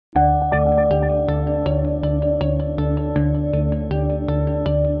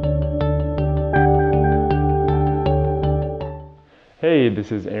Hey,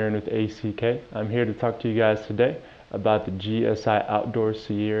 this is Aaron with ACK. I'm here to talk to you guys today about the GSI Outdoor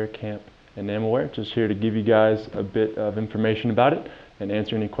Sierra Camp Enamelware. Just here to give you guys a bit of information about it and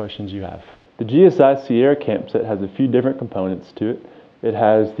answer any questions you have. The GSI Sierra Camp set has a few different components to it. It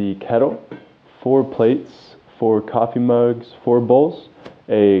has the kettle, 4 plates, 4 coffee mugs, 4 bowls,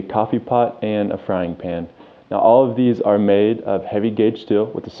 a coffee pot, and a frying pan. Now all of these are made of heavy gauge steel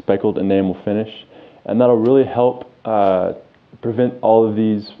with a speckled enamel finish, and that'll really help prevent all of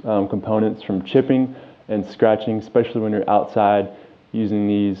these components from chipping and scratching, especially when you're outside using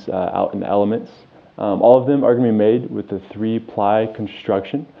these out in the elements. All of them are going to be made with the 3-ply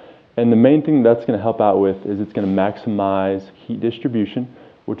construction, and the main thing that's going to help out with is it's going to maximize heat distribution,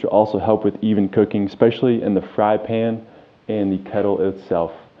 which will also help with even cooking, especially in the fry pan and the kettle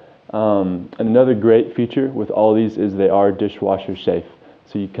itself. And another great feature with all these is they are dishwasher safe,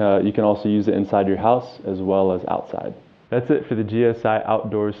 so you can also use it inside your house as well as outside. That's it for the GSI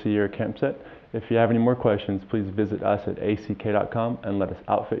Outdoor Sierra Camp set. If you have any more questions, please visit us at ack.com and let us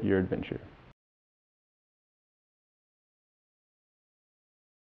outfit your adventure.